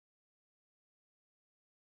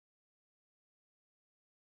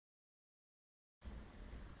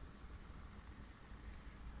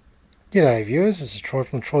G'day viewers, this is Troy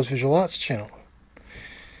from Troy's Visual Arts channel.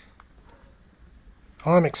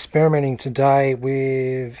 I'm experimenting today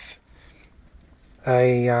with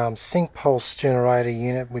a sync pulse generator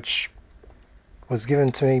unit which was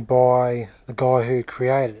given to me by the guy who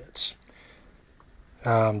created it,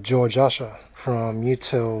 George Usher from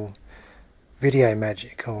Util Video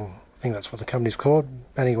Magic, or I think that's what the company's called.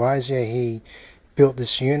 But anyways, yeah, he built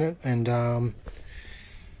this unit and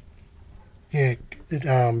it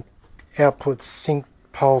outputs sync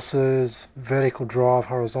pulses, vertical drive,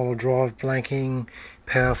 horizontal drive, blanking,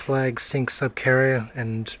 power flag, sync subcarrier,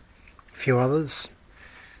 and a few others.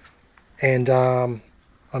 And I'm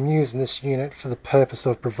using this unit for the purpose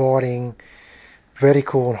of providing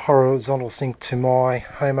vertical and horizontal sync to my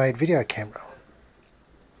homemade video camera.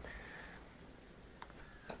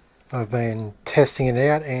 I've been testing it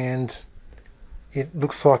out and it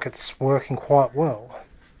looks like it's working quite well.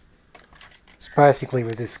 So basically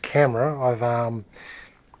with this camera I've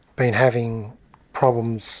been having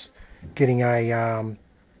problems getting a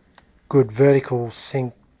good vertical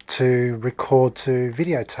sync to record to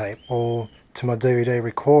videotape or to my DVD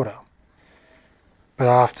recorder. But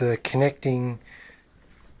after connecting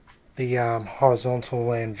the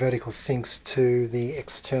horizontal and vertical syncs to the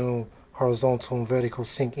external horizontal and vertical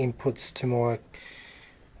sync inputs to my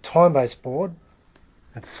time-base board,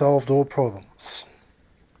 it solved all problems.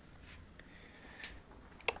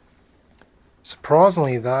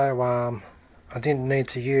 Surprisingly though, I didn't need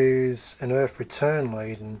to use an earth return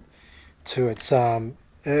lead to its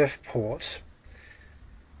earth port.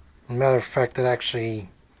 As a matter of fact, it actually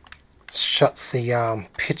shuts the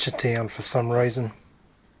picture down for some reason.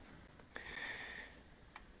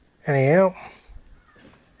 Anyhow,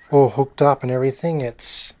 all hooked up and everything,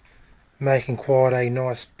 it's making quite a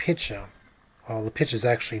nice picture. Well, the picture's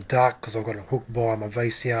actually dark because I've got it hooked via my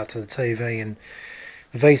VCR to the TV, and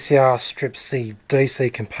the VCR strips the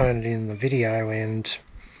DC component in the video and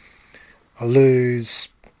I lose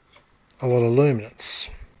a lot of luminance.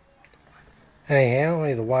 Anyhow,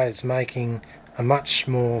 either way, it's making a much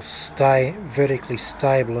more vertically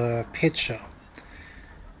stabler picture,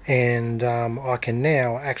 and I can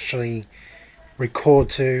now actually record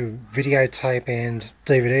to videotape and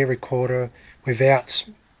DVD recorder without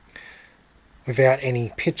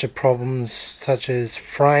any picture problems such as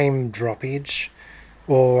frame droppage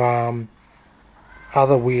or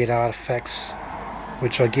other weird artifacts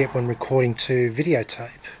which I get when recording to videotape.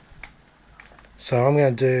 So I'm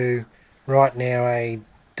going to do right now a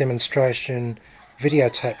demonstration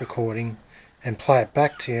videotape recording and play it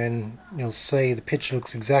back to you, and you'll see the picture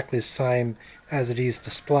looks exactly the same as it is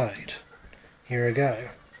displayed. Here we go.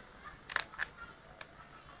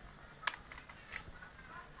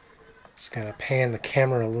 Just going to pan the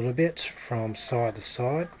camera a little bit from side to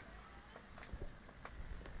side.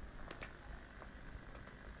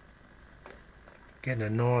 Getting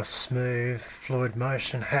a nice smooth fluid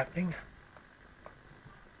motion happening.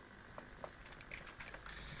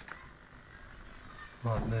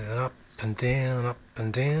 Might move it up and down, up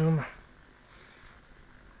and down.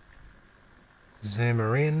 Zoom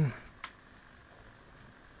her in.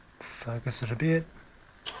 Focus it a bit.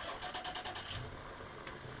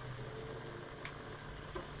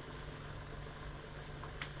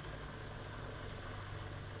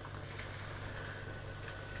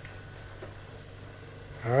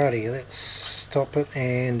 Alrighty, let's stop it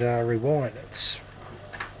and rewind it.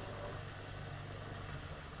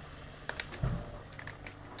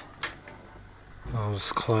 I'll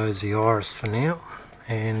just close the iris for now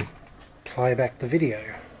and play back the video.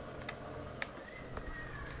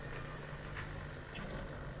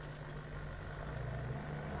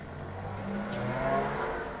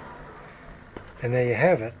 And there you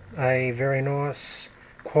have it, a very nice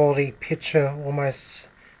quality picture, almost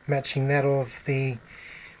matching that of the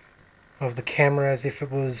camera as if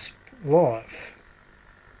it was live.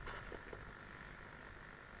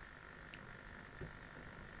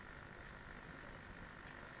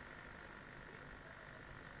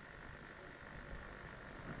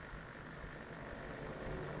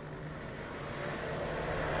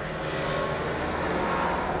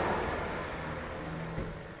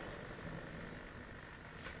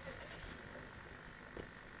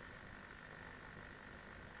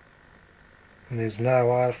 And there's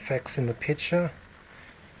no artifacts in the picture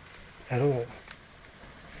at all.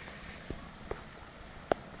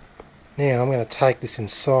 Now I'm going to take this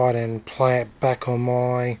inside and play it back on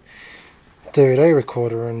my DVD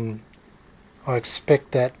recorder, and I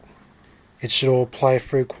expect that it should all play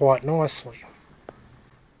through quite nicely.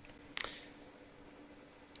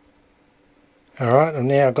 Alright, I've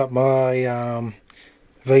now got my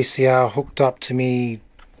VCR hooked up to me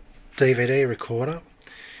DVD recorder,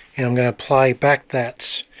 and I'm going to play back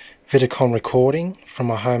that vidicon recording from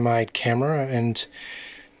a homemade camera, and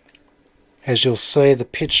as you'll see, the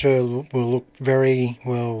picture will look very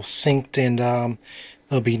well synced, and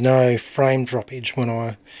there'll be no frame droppage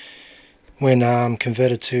when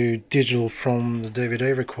converted to digital from the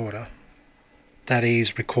DVD recorder. That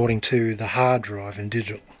is, recording to the hard drive in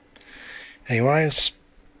digital. Anyways,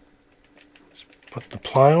 let's put the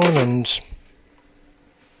play on, and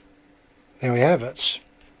there we have it.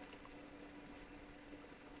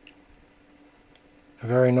 A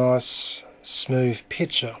very nice, smooth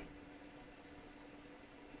picture.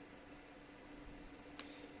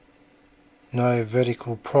 No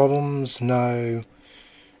vertical problems, no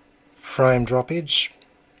frame droppage.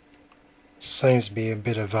 Seems to be a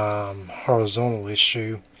bit of horizontal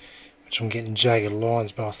issue, which I'm getting jagged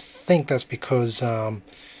lines, but I think that's because I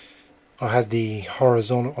had the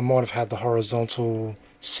horizontal. I might have had the horizontal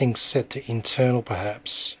sync set to internal,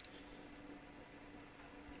 perhaps,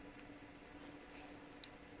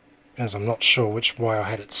 as I'm not sure which way I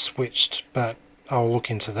had it switched, but I'll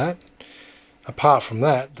look into that. Apart from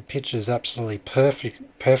that, the picture is absolutely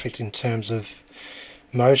perfect in terms of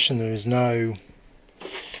motion. There's no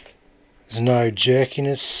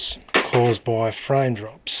jerkiness caused by frame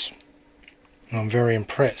drops, and I'm very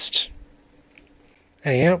impressed.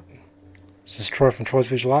 Anyhow, this is Troy from Troy's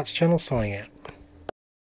Visual Arts channel signing out.